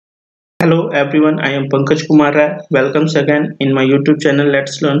Hello everyone, I am Pankaj Kumar Rai. Welcome again in my YouTube channel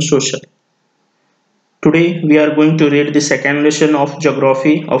Let's Learn Social. Today we are going to read the second lesson of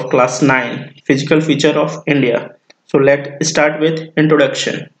Geography of Class 9, Physical Feature of India. So let's start with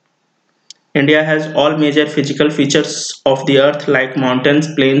introduction. India has all major physical features of the earth like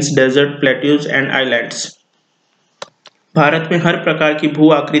mountains, plains, desert, plateaus and islands. Bharat में हर प्रकार की भू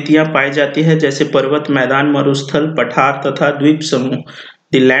आकृतियां पाई जाती है जैसे पर्वत, मैदान, मरुस्थल, पठार तथा द्वीप समूह.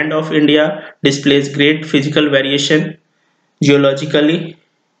 The land of India displays great physical variation. Geologically,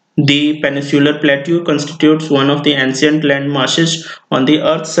 the peninsular plateau constitutes one of the ancient land masses on the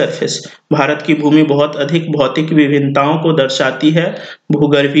Earth's surface. Bharat की भूमि बहुत अधिक भौतिक विभिन्नताओं को दर्शाती है.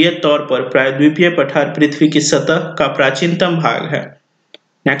 भूगर्भीय तौर पर प्रायद्वीपीय पठार पृथ्वी की सतह का प्राचीनतम भाग है.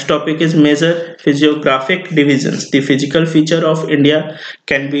 Next topic is major physiographic divisions. The physical feature of India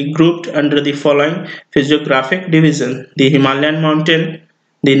can be grouped under the following physiographic division: the Himalayan mountain,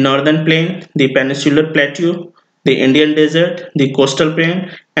 the northern plain, the peninsular plateau, the Indian desert, the coastal plain,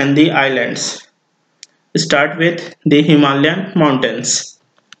 and the islands. Start with the Himalayan mountains.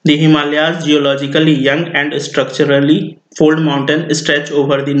 The Himalayas, geologically young and structurally fold mountain, stretch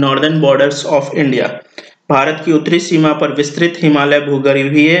over the northern borders of India. Bharat की उत्तरी सीमा पर विस्तृत हिमालय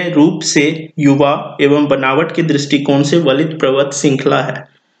भूगर्भीय रूप से युवा एवं बनावट के दृष्टिकोण से वलित पर्वत श्रृंखला है.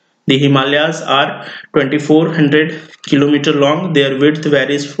 The Himalayas are 2400 km long. Their width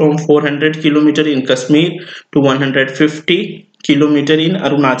varies from 400 km in Kashmir to 150 km in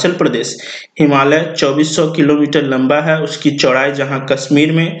Arunachal Pradesh. Himalaya 2400 kilometre लंबा है. उसकी चौड़ाई जहां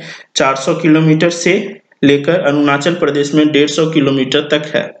कश्मीर में 400 किलोमीटर से लेकर अरुणाचल प्रदेश में 150 किलोमीटर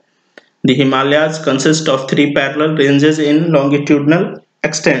तक है. The Himalayas consist of 3 parallel ranges in longitudinal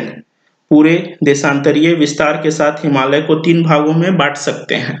extent. पूरे देशांतरीय विस्तार के साथ हिमालय को 3 भागों में बांट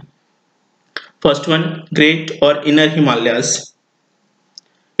सकते हैं. First one, Great और Inner Himalayas.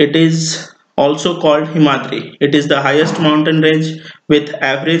 It is also called Himadri. It is the highest mountain range with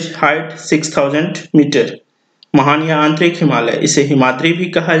average height 6000 meter. महान या आंतरिक हिमालय, इसे हिमाद्री भी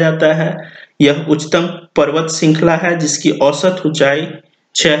कहा जाता है. यह उच्चतम पर्वत श्रृंखला है जिसकी औसत ऊंचाई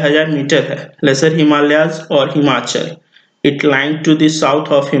 6000 मीटर है. लेसर हिमालयाज और Himachal. It lying to the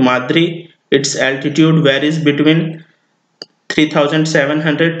south of Himadri. Its altitude varies between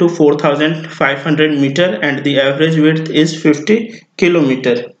 3700 to 4500 meter and the average width is 50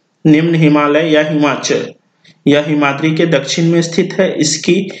 kilometer. निम्न हिमालय या हिमाचल, यह हिमाद्री के दक्षिण में स्थित है.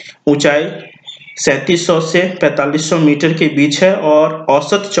 इसकी ऊंचाई 3700 से 4500 मीटर के बीच है और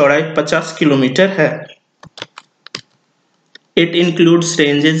औसत चौड़ाई 50 किलोमीटर है. It includes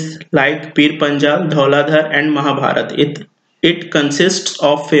ranges like Pir Panjal, Dhauladhar and Mahabharat. It consists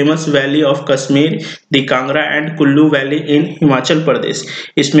of famous valley of Kashmir, the Kangra and Kullu valley in Himachal Pradesh.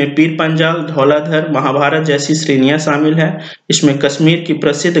 इसमें पीर पंजाल, धौलाधर, महाभारत जैसी श्रेणियां शामिल हैं. इसमें कश्मीर की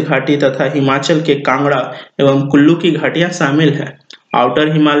प्रसिद्ध घाटी तथा हिमाचल के कांगड़ा एवं कुल्लू की घाटियां शामिल हैं. Outer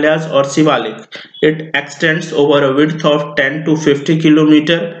Himalayas और Shivalik. It extends over a width of 10 to 50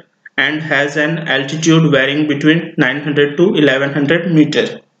 kilometer and has an altitude varying between 900 to 1100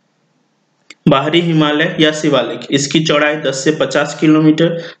 metre. बाहरी हिमालय या शिवालिक, इसकी चौड़ाई 10 से 50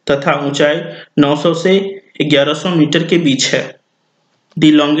 किलोमीटर तथा ऊंचाई 900 से 1100 मीटर के बीच है.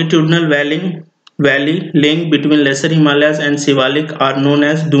 The longitudinal valley lying between lesser Himalayas and Shivalik are known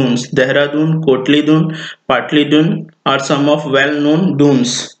as dunes. Dehradun, Kotli Dun, Patli Dun are some of well-known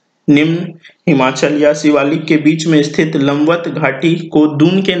dunes. निम्न हिमाचल या शिवालिक के बीच में स्थित लंबवत घाटी को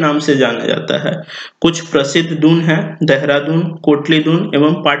दून के नाम से जाना जाता है. कुछ प्रसिद्ध दून हैं देहरादून, कोटली दून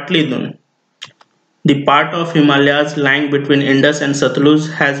एवं पाटली Doon. The part of Himalayas lying between Indus and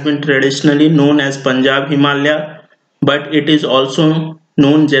Satluj has been traditionally known as Punjab Himalaya, but it is also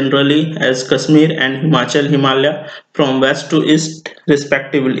known generally as Kashmir and Himachal Himalaya from west to east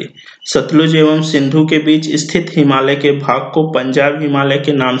respectively. Sutlej एवं सिंधु के बीच स्थित हिमालय के भाग को पंजाब हिमालय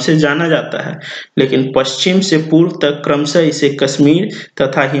के नाम से जाना जाता है, लेकिन पश्चिम से पूर्व तक क्रमशः इसे कश्मीर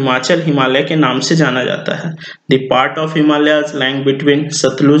तथा हिमाचल हिमालय के नाम से जाना जाता है. The part of Himalayas lying between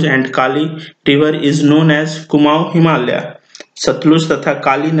Satluj and Kali river is known as Kumaon Himalaya. Sutlej तथा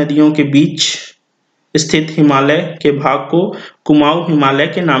काली नदियों के बीच स्थित हिमालय के भाग को कुमाऊं हिमालय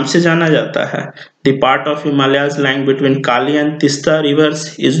के नाम से जाना जाता है. The part of Himalayas lying between Kali and Tista rivers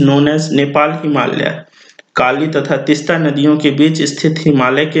is known as Nepal Himalaya. काली तथा तिस्ता नदियों के बीच स्थित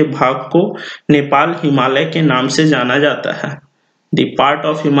हिमालय के भाग को नेपाल हिमालय के नाम से जाना जाता है. The part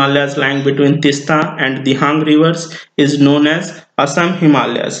of Himalayas lying between Tista and Dihang rivers is known as Assam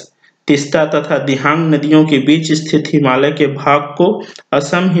Himalayas. Teesta तथा दिहांग नदियों के बीच स्थित हिमालय के भाग को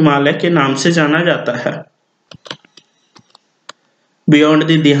असम हिमालय के नाम से जाना जाता है. Beyond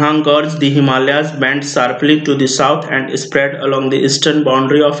the Dihang Gorge, the Himalayas bend sharply to the south and spread along the eastern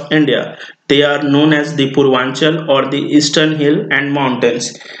boundary of India. They are known as the Purvanchal or the Eastern Hill and Mountains.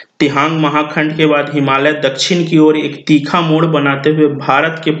 तिहांग महाखंड के बाद हिमालय दक्षिण की ओर एक तीखा मोड़ बनाते हुए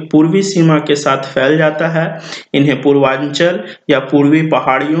भारत के पूर्वी सीमा के साथ फैल जाता है। इन्हें पूर्वांचल या पूर्वी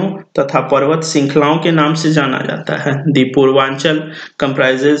पहाड़ियों तथा पर्वत श्रृंखलाओं के नाम से जाना जाता है। The Purvanchal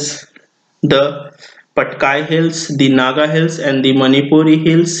comprises the Patkai hills, the Naga hills and the Manipuri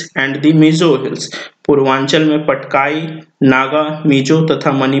hills and the Mizo hills. Purvanchal में पटकाई, नागा, मिजो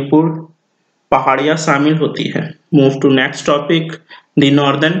तथा मणिपुर पहाड़ियां शामिल होती है। Move to next topic, the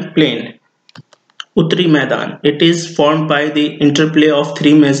northern plain. उत्तरी मैदान। It is formed by the interplay of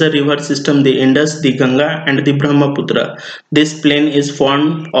three major river system, the Indus, the Ganga and the Brahmaputra. This plane is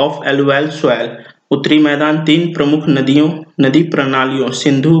formed of alluvial soil. उत्तरी मैदान तीन प्रमुख नदी प्रणालियों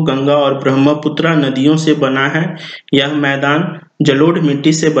सिंधु, गंगा और ब्रह्मपुत्र नदियों से बना है। यह मैदान जलोढ़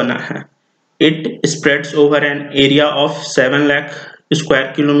मिट्टी से बना है। It spreads over an area of 7 lakh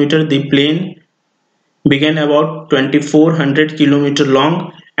square kilometre. The plane began about 2400 km long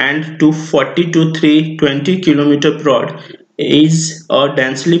and 240 to 320 km broad, is a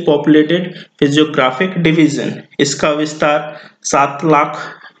densely populated physiographic division. इसका विस्तार 7 लाख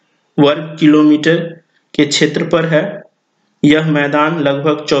वर्ग किलोमीटर के क्षेत्र पर है। यह मैदान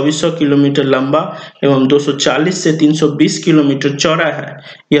लगभग 2400 किलोमीटर लंबा एवं 240 से 320 किलोमीटर चौड़ा है।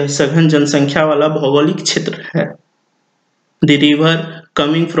 यह सघन जनसंख्या वाला भौगोलिक क्षेत्र है। The river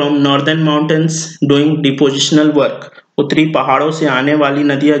coming from northern mountains doing depositional work. उत्तरी पहाड़ों से आने वाली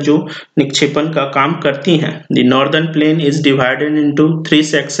नदियां जो निक्षेपण का काम करती हैं। The northern plain is divided into 3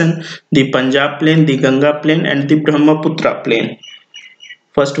 sections: the Punjab plain, the Ganga plain, and the Brahmaputra plain.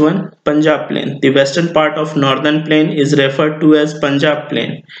 First one, Punjab plain. The western part of northern plain is referred to as Punjab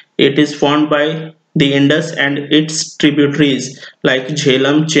plain. It is formed by the Indus and its tributaries like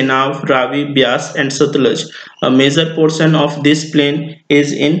Jhelum, Chenab, Ravi, Beas and Satluj. A major portion of this plain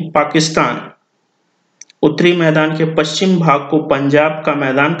is in Pakistan. उत्तरी मैदान के पश्चिम भाग को पंजाब का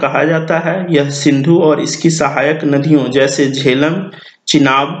मैदान कहा जाता है। यह सिंधु और इसकी सहायक नदियों जैसे झेलम,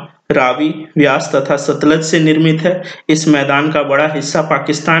 चिनाब, रावी, व्यास तथा सतलज से निर्मित है। इस मैदान का बड़ा हिस्सा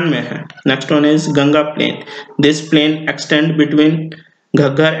पाकिस्तान में है। Next one is Ganga plane. This plane extend between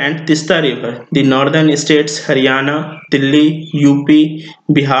Ghaggar and Teesta river. The northern states Haryana, Delhi, UP,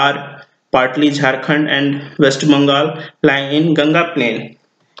 Bihar, partly Jharkhand and waste Bengal lie in Ganga plane.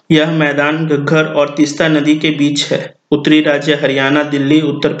 यह मैदान घग्गर और तिस्ता नदी के बीच है। उत्तरी राज्य हरियाणा, दिल्ली,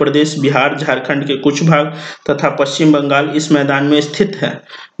 उत्तर प्रदेश, बिहार, झारखंड के कुछ भाग तथा पश्चिम बंगाल इस मैदान में स्थित है।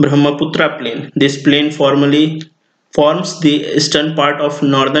 Brahmaputra plane. This plane formally forms the eastern part of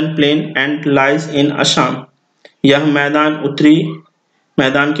northern plain and lies in Assam. यह मैदान उत्तरी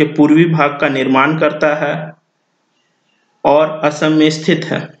मैदान के पूर्वी भाग का निर्माण करता है और असम में स्थित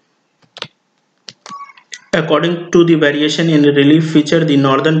है। According to the variation in relief feature, the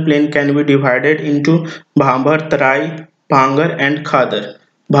northern plain can be divided into Bhambar, Tarai, Bhangar and Khadar.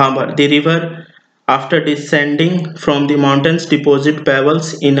 Bhambar, the river, after descending from the mountains, deposit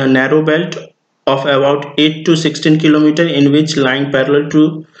pebbles in a narrow belt of about 8 to 16 km in which lying parallel to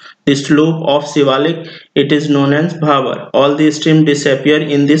the slope of Shivalik, it is known as Bhavar. All the streams disappear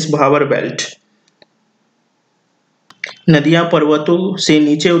in this Bhavar belt. नदियां पर्वतों से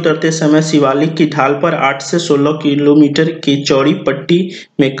नीचे उतरते समय शिवालिक की ढाल पर 8 से 16 किलोमीटर की चौड़ी पट्टी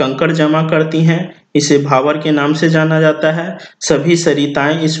में कंकड़ जमा करती हैं। इसे भावर के नाम से जाना जाता है। सभी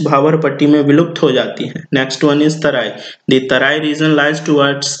सरिताएं इस भावर पट्टी में विलुप्त हो जाती हैं। Next one is Terai. The Terai reason lies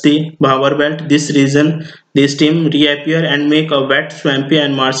towards the भावर belt. This reason the stream reappear and make a wait, swampy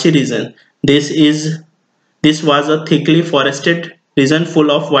and marshy reason. This was a thickly forested reason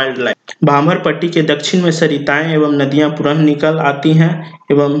full of wild life. भामर पट्टी के दक्षिण में सरिताएं एवं नदियां पुनः निकल आती हैं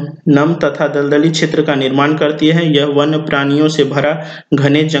एवं नम तथा दलदली क्षेत्र का निर्माण करती है। यह वन्य प्राणियों से भरा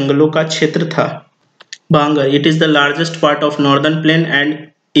घने जंगलों का क्षेत्र था। भांगर, it is the largest part of northern plain and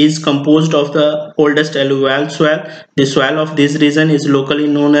is composed of the oldest alluvial soil. The soil of this region is locally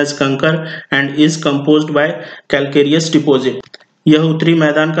known as Kankar and is composed by calcareous deposit. यह उत्तरी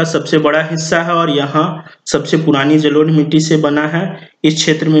मैदान का सबसे बड़ा हिस्सा है और यहाँ सबसे पुरानी जलोढ़ मिट्टी से बना है। इस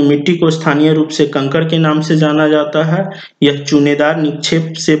क्षेत्र में मिट्टी को स्थानीय रूप से कंकर के नाम से जाना जाता है। यह चूनेदार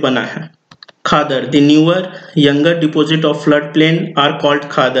निक्षेप से बना है। Khadar, the newer, younger deposit of floodplain are called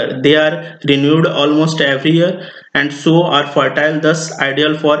Khadar. They are renewed almost every year and so are fertile, thus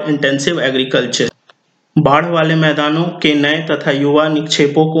ideal for intensive agriculture. बाढ़ वाले मैदानों के नए तथा युवा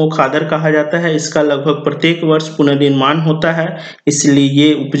निक्षेपों को खादर कहा जाता है। इसका लगभग प्रत्येक वर्ष पुनर्निर्माण होता है, इसलिए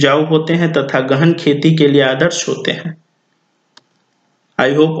ये उपजाऊ होते हैं तथा गहन खेती के लिए आदर्श होते हैं।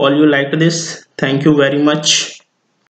 I hope all you liked this. Thank you very much.